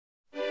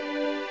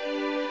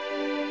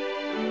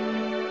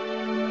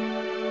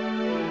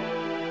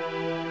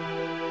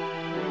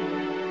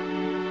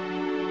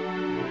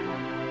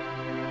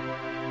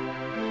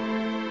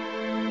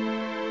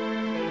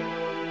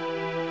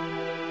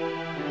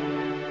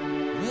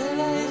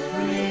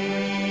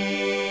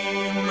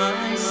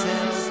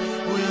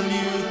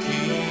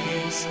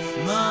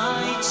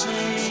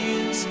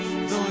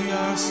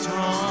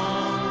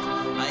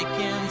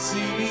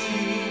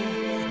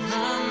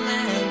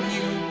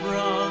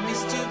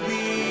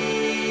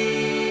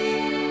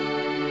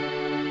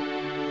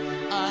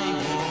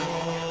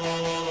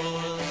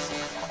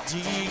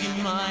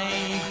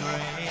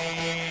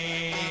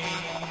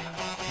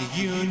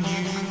you knew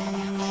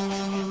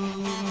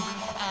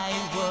I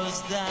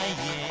was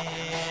dying.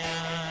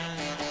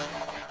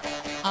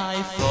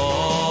 I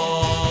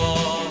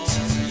thought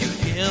you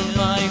healed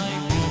my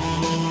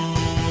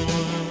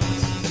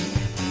wounds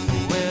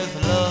with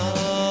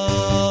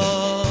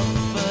love,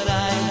 but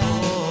I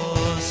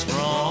was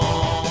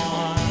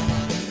wrong.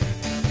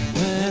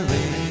 Where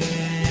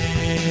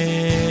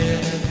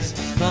is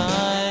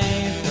my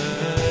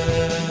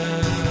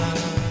hurt?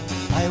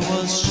 I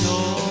was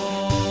sure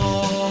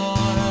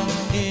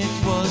it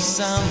was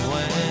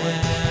somewhere.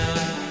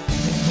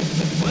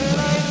 Will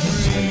I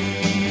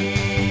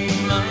free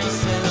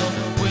myself?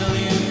 Will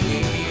you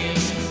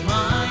ease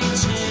my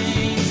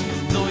chains?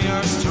 Though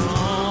you're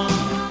strong,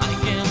 I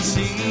can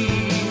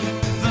see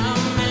the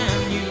man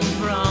you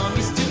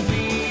promised to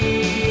be.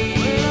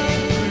 Will I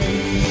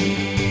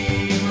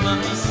free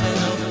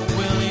myself?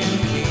 Will you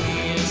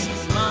ease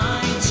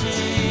my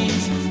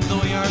chains?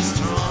 Though you're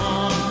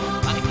strong,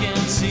 I can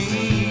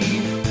see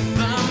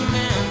the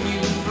man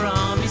you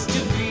promised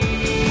to be.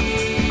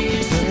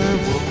 There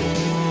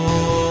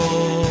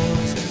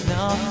was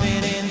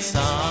nothing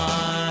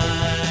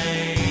inside,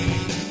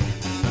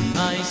 and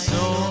my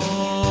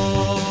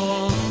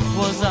soul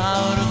was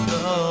out of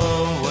the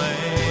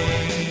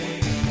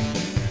way.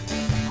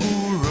 Who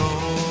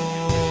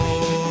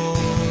wrote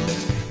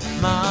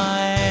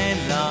my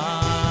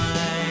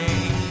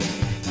life,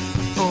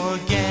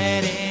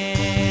 forgetting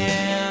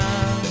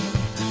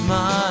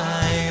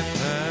my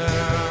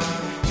pearl?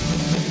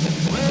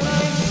 Will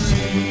I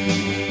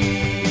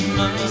free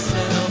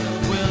myself?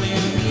 Will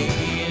you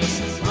ease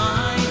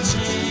my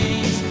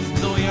chains?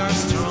 Though you're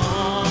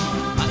strong,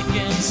 I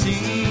can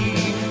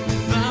see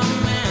the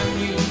man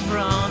you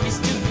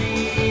promised to be.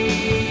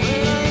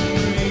 Will I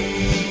free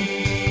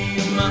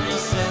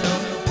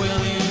myself?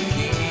 Will you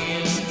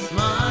ease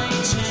my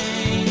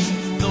chains?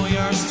 Though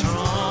you're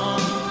strong,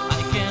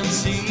 I can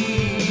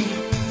see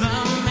the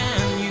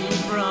man you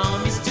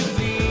promised to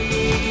be.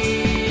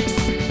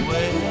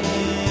 Where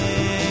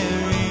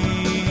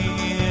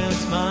is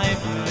my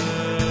pearl?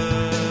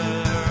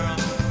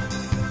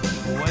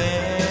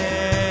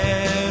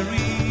 Where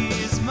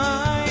is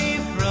my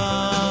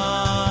pride?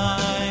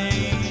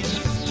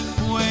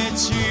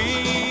 Which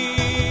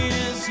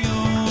is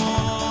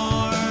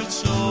your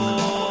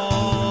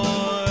choice?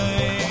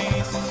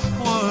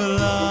 Or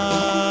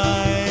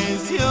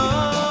lies your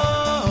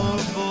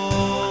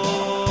voice?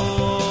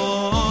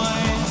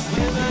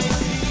 Will I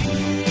see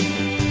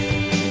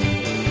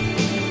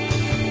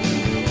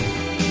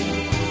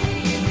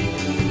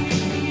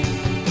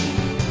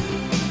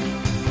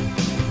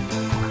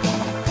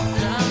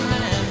the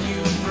man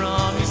you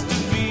promised to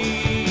be?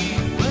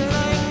 Will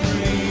I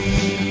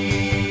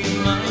free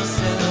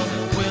myself?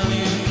 Will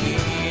you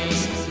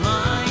ease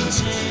my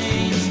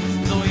chains?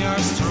 Though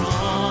you're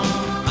strong,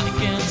 I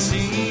can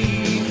see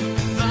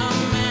the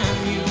man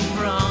you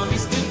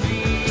promised to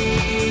be.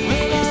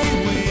 Will I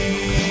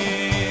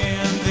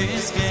win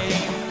this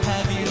game?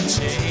 Have you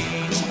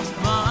changed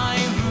my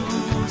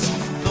rules?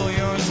 Though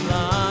yours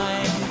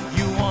lie,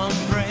 you won't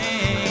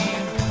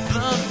brave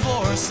the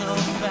force of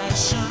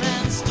passion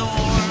and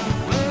storm.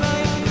 Will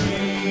I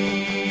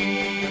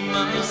free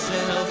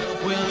myself?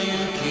 Will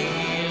you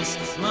kiss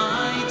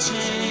my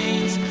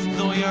chains?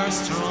 Though you're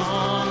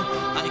strong,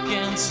 I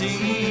can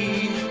see